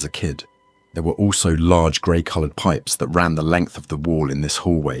legs as a kid. There were also large grey-coloured pipes that ran the length of the wall in this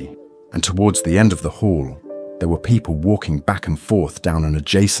hallway, and towards the end of the hall, there were people walking back and forth down an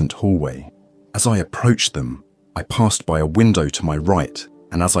adjacent hallway. As I approached them, I passed by a window to my right,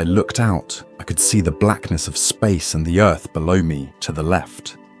 and as I looked out, I could see the blackness of space and the earth below me to the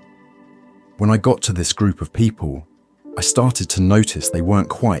left. When I got to this group of people, I started to notice they weren't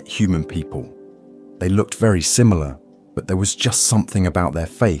quite human people. They looked very similar, but there was just something about their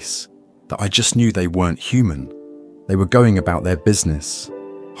face that I just knew they weren't human. They were going about their business,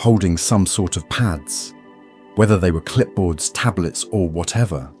 holding some sort of pads, whether they were clipboards, tablets, or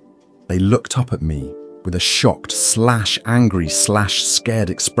whatever. They looked up at me with a shocked / angry / scared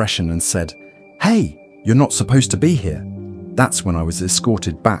expression and said, "Hey, you're not supposed to be here." That's when I was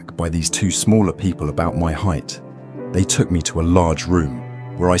escorted back by these 2 smaller people about my height. They took me to a large room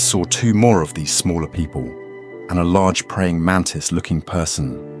where I saw 2 more of these smaller people and a large praying mantis looking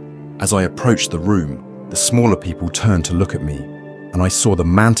person. As I approached the room, the smaller people turned to look at me, and I saw the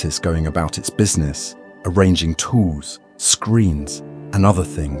mantis going about its business, arranging tools, screens, and other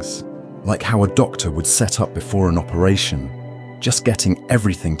things, like how a doctor would set up before an operation, just getting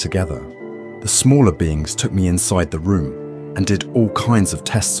everything together. The smaller beings took me inside the room and did all kinds of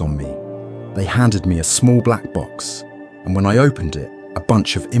tests on me. They handed me a small black box, and when I opened it, A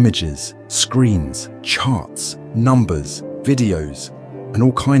bunch of images, screens, charts, numbers, videos, and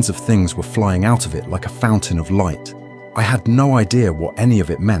all kinds of things were flying out of it like a fountain of light. I had no idea what any of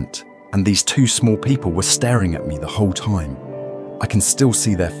it meant, and these two small people were staring at me the whole time. I can still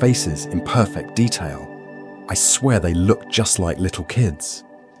see their faces in perfect detail. I swear they looked just like little kids.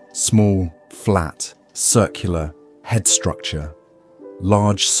 Small, flat, circular, head structure,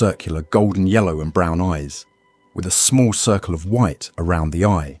 large circular golden yellow and brown eyes, with a small circle of white around the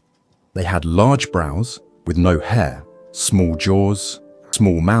eye. They had large brows with no hair, small jaws,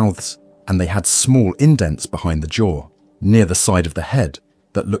 small mouths, and they had small indents behind the jaw, near the side of the head,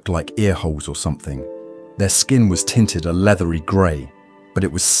 that looked like ear holes or something. Their skin was tinted a leathery grey, but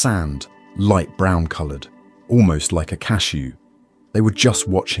it was sand, light brown coloured, almost like a cashew. They were just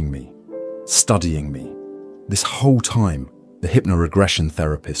watching me, studying me. This whole time, the hypnoregression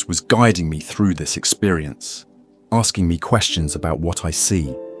therapist was guiding me through this experience, asking me questions about what I see,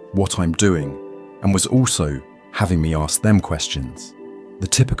 what I'm doing, and was also having me ask them questions. The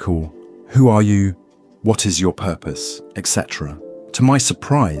typical, who are you, what is your purpose, etc. To my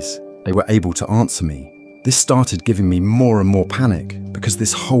surprise, they were able to answer me. This started giving me more and more panic because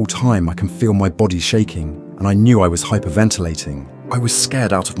this whole time I can feel my body shaking and I knew I was hyperventilating. I was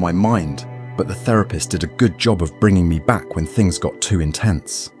scared out of my mind, but the therapist did a good job of bringing me back when things got too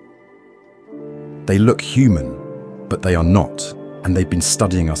intense. They look human, but they are not, and they've been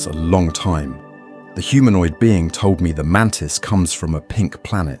studying us a long time. The humanoid being told me the Mantis comes from a pink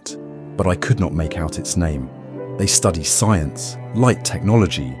planet, but I could not make out its name. They study science, light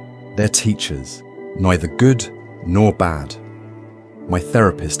technology. They're teachers, neither good nor bad. My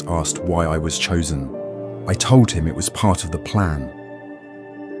therapist asked why I was chosen. I told him it was part of the plan.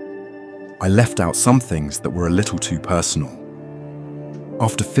 I left out some things that were a little too personal.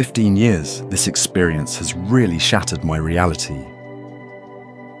 After 15 years, this experience has really shattered my reality.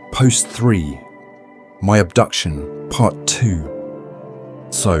 Post 3. My Abduction, Part 2.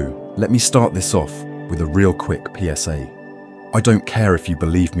 So, let me start this off with a real quick PSA. I don't care if you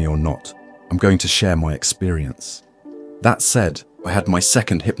believe me or not. I'm going to share my experience. That said, I had my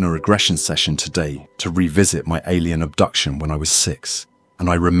second hypnoregression session today to revisit my alien abduction when I was 6, and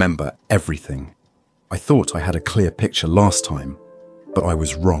I remember everything. I thought I had a clear picture last time, but I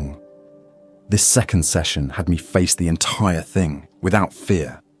was wrong. This second session had me face the entire thing without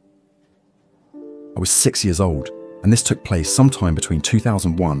fear. I was 6 years old, and this took place sometime between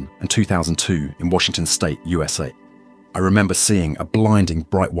 2001 and 2002 in Washington State, USA. I remember seeing a blinding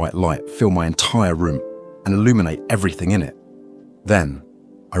bright white light fill my entire room and illuminate everything in it. Then,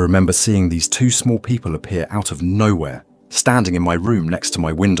 I remember seeing these two small people appear out of nowhere, standing in my room next to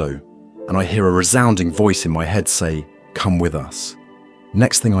my window, and I hear a resounding voice in my head say, "Come with us."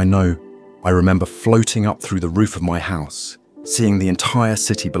 Next thing I know, I remember floating up through the roof of my house, seeing the entire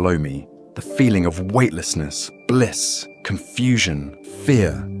city below me, the feeling of weightlessness, bliss, confusion,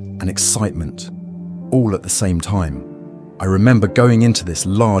 fear, and excitement, all at the same time. I remember going into this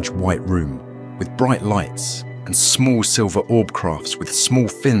large white room with bright lights and small silver orb crafts with small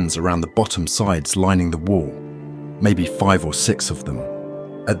fins around the bottom sides lining the wall, maybe 5 or 6 of them.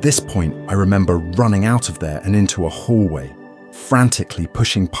 At this point, I remember running out of there and into a hallway, frantically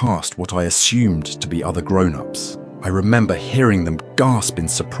pushing past what I assumed to be other grown-ups. I remember hearing them gasp in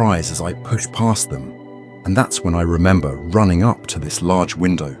surprise as I pushed past them, and that's when I remember running up to this large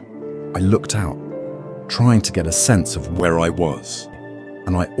window. I looked out, trying to get a sense of where I was,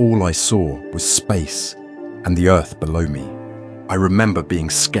 and all I saw was space and the earth below me. I remember being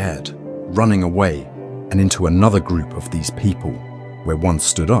scared, running away, and into another group of these people, where one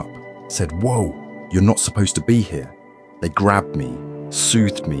stood up, said, "Whoa, you're not supposed to be here." They grabbed me,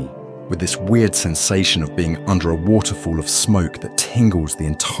 soothed me, with this weird sensation of being under a waterfall of smoke that tingles the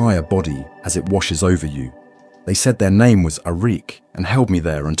entire body as it washes over you. They said their name was Arik and held me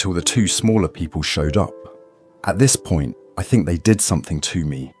there until the 2 smaller people showed up. At this point, I think they did something to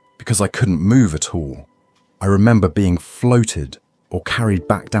me because I couldn't move at all. I remember being floated or carried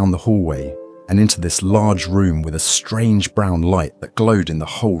back down the hallway and into this large room with a strange brown light that glowed in the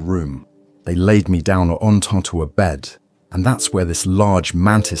whole room. They laid me down onto a bed, and that's where this large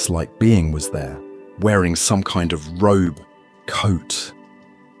mantis-like being was there, wearing some kind of robe, coat.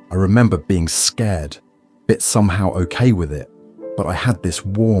 I remember being scared, but somehow okay with it, but I had this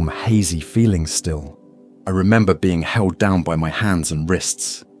warm, hazy feeling still. I remember being held down by my hands and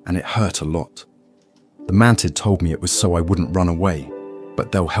wrists, and it hurt a lot. The mantid told me it was so I wouldn't run away,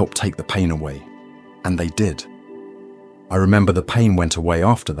 but they'll help take the pain away. And they did. I remember the pain went away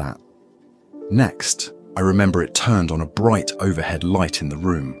after that. Next, I remember it turned on a bright overhead light in the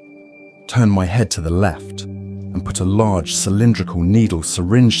room. Turned my head to the left, and put a large cylindrical needle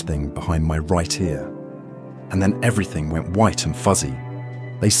syringe thing behind my right ear. And then everything went white and fuzzy.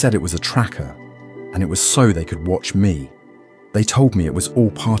 They said it was a tracker, and it was so they could watch me. They told me it was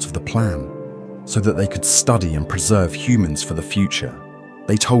all part of the plan, so that they could study and preserve humans for the future.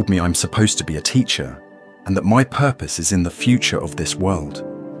 They told me I'm supposed to be a teacher, and that my purpose is in the future of this world.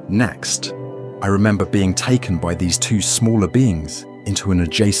 Next, I remember being taken by these two smaller beings into an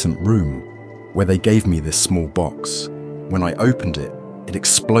adjacent room, where they gave me this small box. When I opened it, it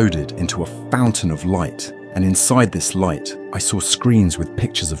exploded into a fountain of light, and inside this light, I saw screens with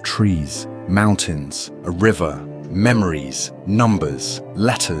pictures of trees, mountains, a river, memories, numbers,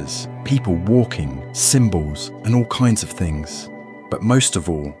 letters, people walking, symbols, and all kinds of things. But most of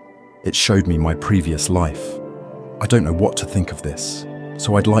all, it showed me my previous life. I don't know what to think of this,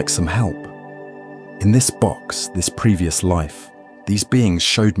 so I'd like some help. In this box, this previous life, these beings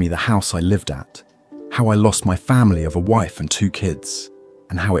showed me the house I lived at, how I lost my family of a wife and 2 kids,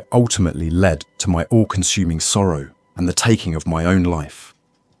 and how it ultimately led to my all-consuming sorrow and the taking of my own life.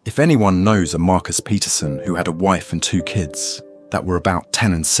 If anyone knows a Marcus Peterson who had a wife and 2 kids that were about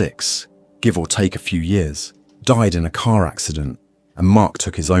 10 and 6, give or take a few years, died in a car accident, and Mark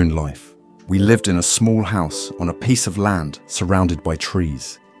took his own life. We lived in a small house on a piece of land surrounded by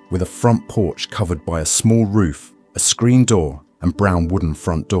trees, with a front porch covered by a small roof, a screen door, and brown wooden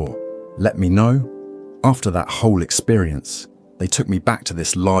front door. Let me know. After that whole experience, they took me back to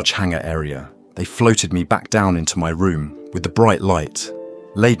this large hangar area. They floated me back down into my room with the bright light,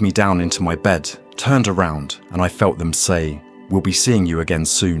 laid me down into my bed, turned around, and I felt them say, "We'll be seeing you again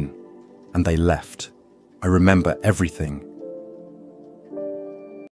soon." And they left. I remember everything,